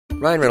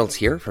Ryan Reynolds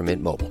here from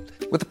Mint Mobile.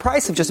 With the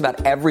price of just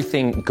about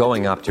everything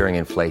going up during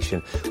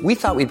inflation, we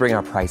thought we'd bring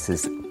our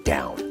prices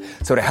down.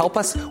 So to help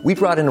us, we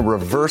brought in a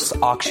reverse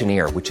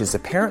auctioneer, which is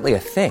apparently a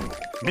thing.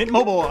 Mint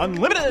Mobile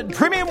Unlimited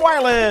Premium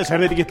Wireless. How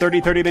to get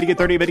 30, 30, bit to get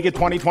 30, bit to get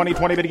 20, 20,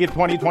 20, bit to get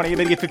 20, 20,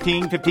 bit to get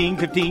 15, 15,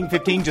 15,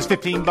 15, just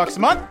 $15 a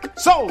month?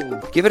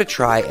 Sold! Give it a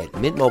try at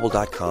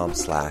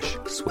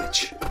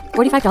mintmobile.com/switch.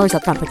 $45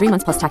 up front for 3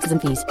 months plus taxes and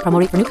fees. Promo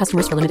rate for new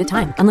customers for limited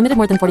time. Unlimited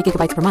more than 40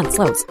 gigabytes per month.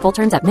 Slows full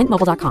terms at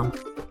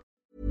mintmobile.com.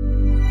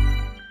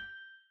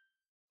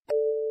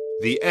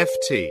 The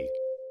FT.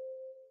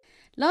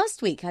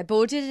 Last week I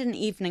boarded an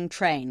evening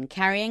train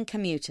carrying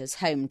commuters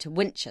home to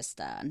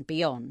Winchester and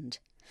beyond.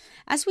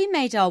 As we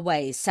made our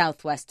way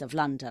southwest of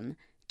London,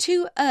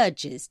 two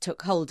urges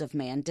took hold of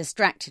me and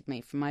distracted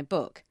me from my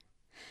book.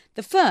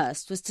 The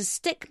first was to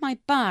stick my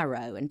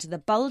biro into the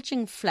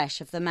bulging flesh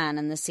of the man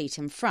in the seat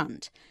in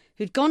front,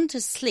 who'd gone to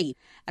sleep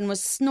and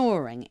was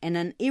snoring in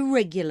an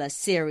irregular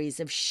series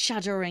of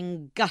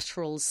shuddering,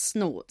 guttural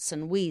snorts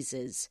and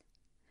wheezes.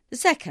 The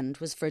second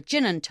was for a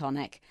gin and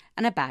tonic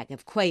and a bag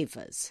of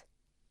quavers.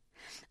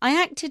 I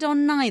acted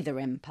on neither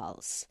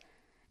impulse.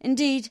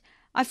 Indeed,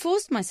 I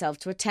forced myself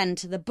to attend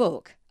to the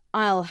book,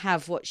 I'll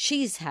Have What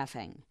She's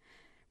Having,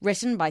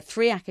 written by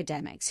three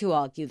academics who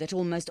argue that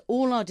almost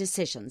all our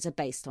decisions are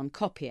based on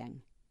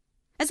copying.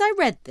 As I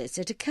read this,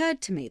 it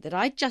occurred to me that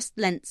I'd just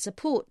lent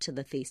support to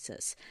the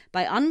thesis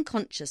by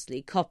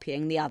unconsciously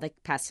copying the other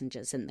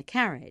passengers in the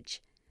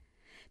carriage.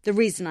 The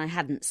reason I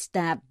hadn't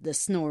stabbed the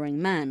snoring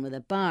man with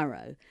a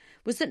biro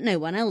was that no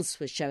one else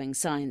was showing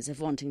signs of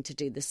wanting to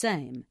do the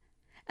same,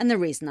 and the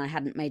reason I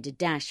hadn't made a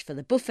dash for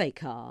the buffet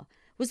car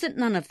was that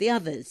none of the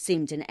others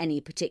seemed in any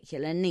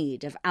particular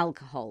need of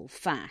alcohol,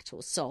 fat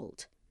or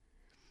salt.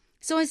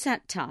 So I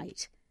sat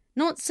tight,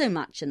 not so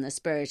much in the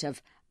spirit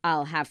of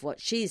I'll have what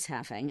she's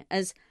having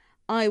as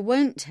I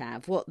won't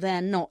have what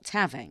they're not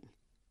having.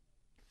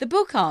 The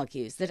book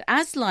argues that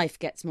as life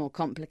gets more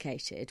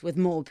complicated, with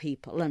more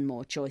people and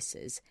more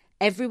choices,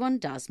 everyone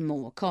does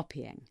more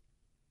copying.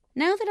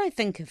 Now that I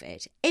think of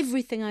it,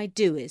 everything I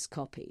do is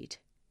copied.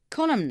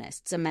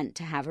 Columnists are meant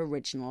to have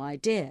original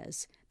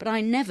ideas, but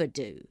I never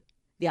do.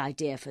 The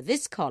idea for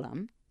this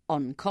column,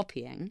 on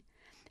copying,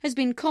 has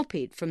been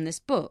copied from this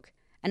book,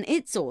 and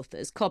its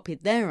authors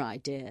copied their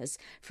ideas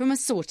from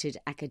assorted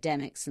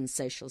academics and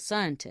social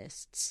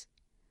scientists.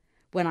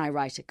 When I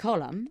write a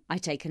column, I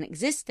take an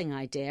existing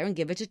idea and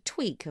give it a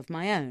tweak of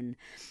my own.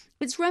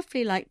 It's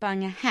roughly like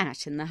buying a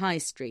hat in the high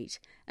street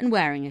and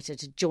wearing it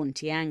at a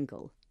jaunty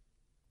angle.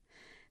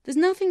 There's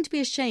nothing to be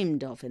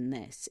ashamed of in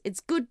this. It's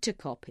good to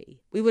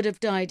copy. We would have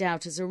died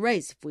out as a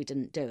race if we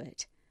didn't do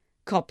it.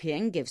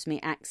 Copying gives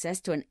me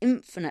access to an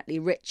infinitely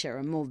richer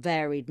and more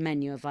varied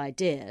menu of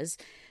ideas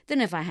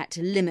than if I had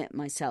to limit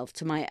myself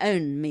to my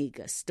own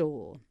meagre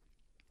store.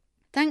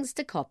 Thanks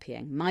to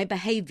copying, my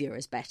behaviour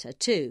is better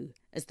too,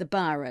 as the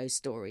biro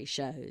story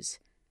shows.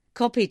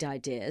 Copied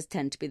ideas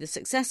tend to be the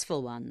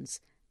successful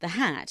ones. The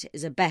hat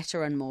is a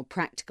better and more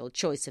practical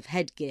choice of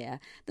headgear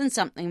than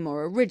something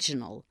more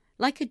original,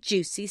 like a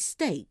juicy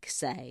steak,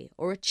 say,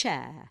 or a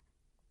chair.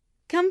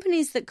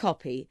 Companies that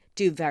copy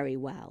do very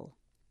well.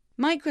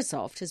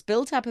 Microsoft has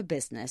built up a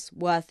business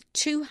worth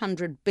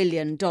 $200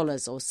 billion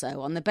or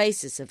so on the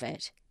basis of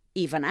it.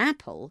 Even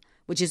Apple,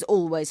 which is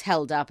always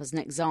held up as an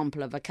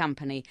example of a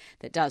company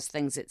that does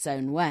things its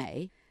own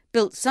way,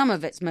 built some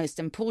of its most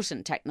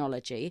important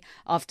technology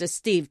after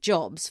Steve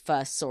Jobs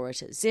first saw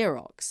it at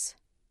Xerox.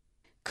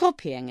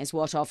 Copying is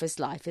what office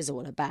life is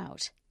all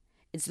about.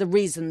 It's the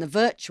reason the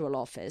virtual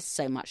office,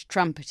 so much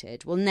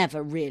trumpeted, will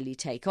never really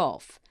take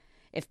off.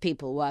 If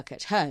people work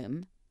at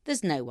home,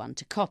 there's no one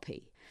to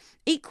copy.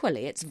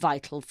 Equally, it's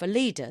vital for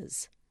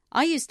leaders.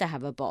 I used to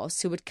have a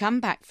boss who would come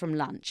back from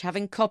lunch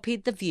having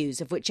copied the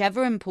views of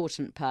whichever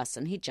important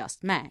person he'd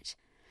just met.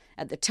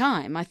 At the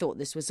time, I thought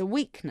this was a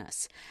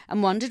weakness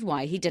and wondered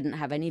why he didn't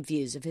have any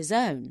views of his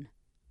own.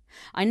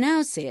 I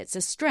now see it's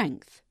a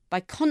strength. By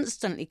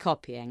constantly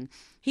copying,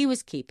 he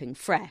was keeping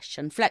fresh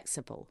and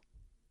flexible.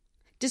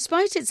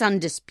 Despite its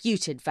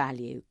undisputed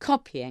value,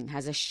 copying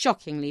has a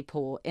shockingly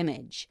poor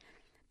image.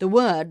 The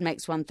word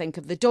makes one think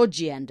of the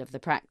dodgy end of the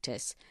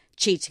practice,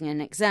 cheating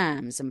in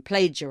exams and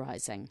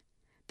plagiarising,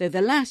 though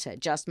the latter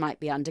just might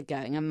be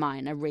undergoing a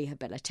minor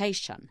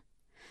rehabilitation.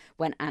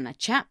 When Anna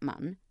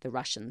Chapman, the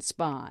Russian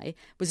spy,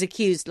 was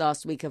accused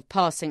last week of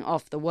passing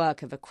off the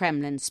work of a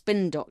Kremlin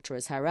spin doctor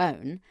as her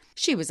own,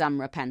 she was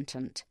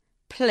unrepentant.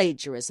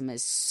 Plagiarism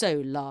is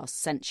so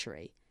last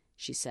century,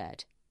 she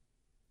said.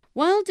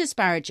 While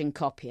disparaging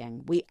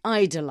copying, we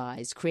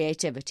idolise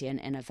creativity and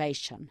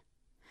innovation.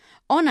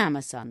 On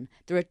Amazon,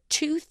 there are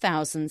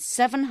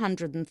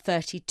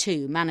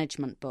 2,732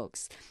 management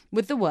books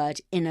with the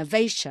word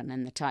innovation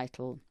in the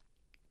title.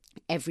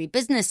 Every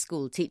business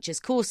school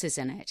teaches courses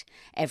in it.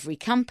 Every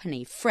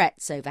company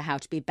frets over how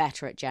to be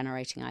better at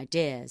generating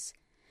ideas.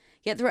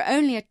 Yet there are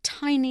only a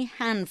tiny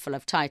handful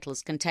of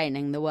titles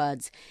containing the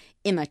words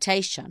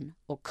imitation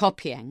or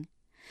copying,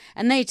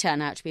 and they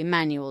turn out to be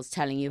manuals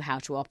telling you how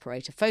to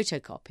operate a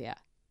photocopier.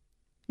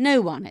 No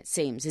one, it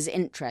seems, is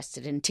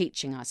interested in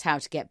teaching us how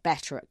to get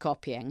better at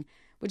copying,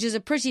 which is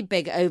a pretty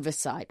big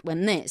oversight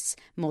when this,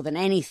 more than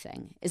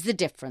anything, is the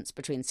difference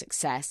between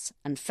success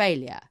and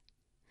failure.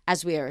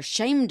 As we are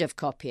ashamed of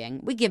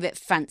copying, we give it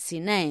fancy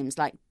names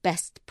like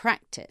best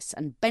practice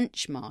and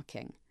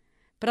benchmarking.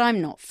 But I'm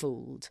not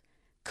fooled.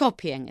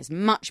 Copying is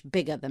much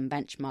bigger than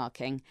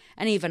benchmarking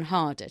and even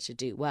harder to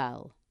do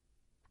well.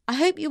 I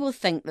hope you will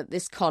think that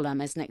this column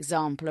is an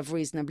example of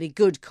reasonably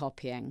good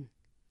copying.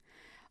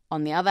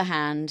 On the other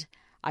hand,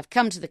 I've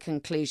come to the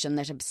conclusion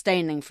that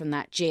abstaining from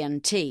that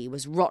G&T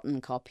was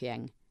rotten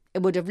copying.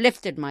 It would have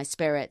lifted my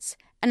spirits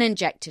and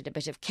injected a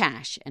bit of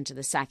cash into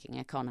the sacking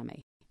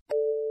economy.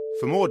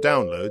 For more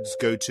downloads,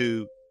 go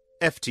to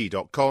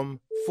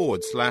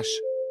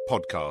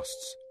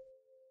ft.com/podcasts.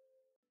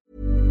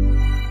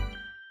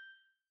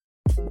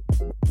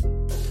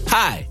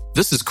 Hi,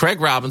 this is Craig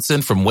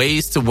Robinson from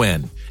Ways to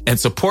Win, and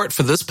support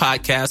for this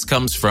podcast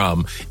comes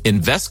from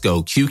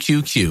Invesco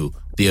QQQ,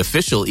 the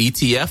official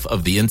ETF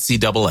of the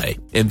NCAA.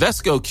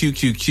 Invesco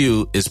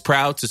QQQ is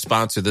proud to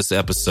sponsor this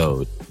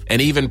episode,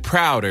 and even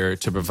prouder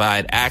to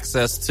provide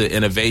access to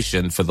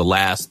innovation for the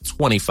last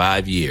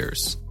 25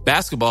 years.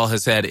 Basketball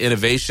has had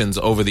innovations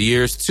over the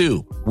years,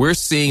 too. We're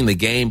seeing the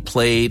game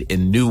played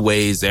in new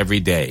ways every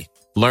day.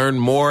 Learn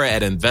more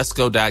at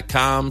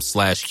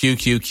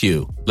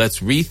Invesco.com/QQQ.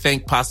 Let's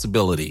rethink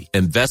possibility.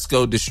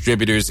 Invesco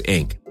Distributors,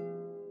 Inc.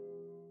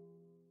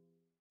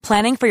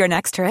 Planning for your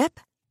next trip?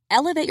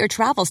 Elevate your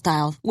travel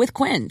style with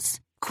Quince.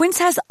 Quince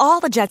has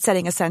all the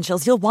jet-setting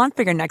essentials you'll want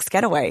for your next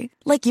getaway,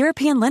 like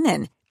European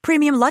linen,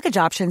 premium luggage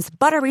options,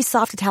 buttery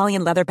soft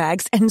Italian leather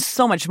bags, and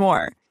so much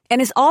more.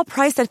 And is all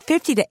priced at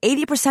 50 to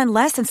 80%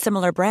 less than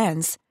similar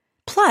brands.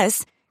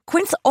 Plus,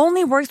 Quince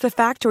only works with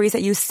factories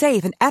that use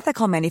safe and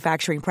ethical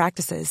manufacturing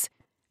practices.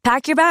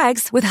 Pack your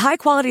bags with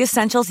high-quality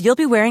essentials you'll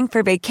be wearing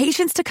for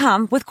vacations to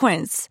come with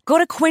Quince. Go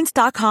to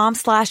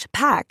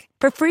quince.com/pack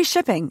for free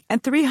shipping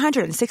and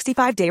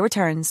 365-day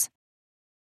returns.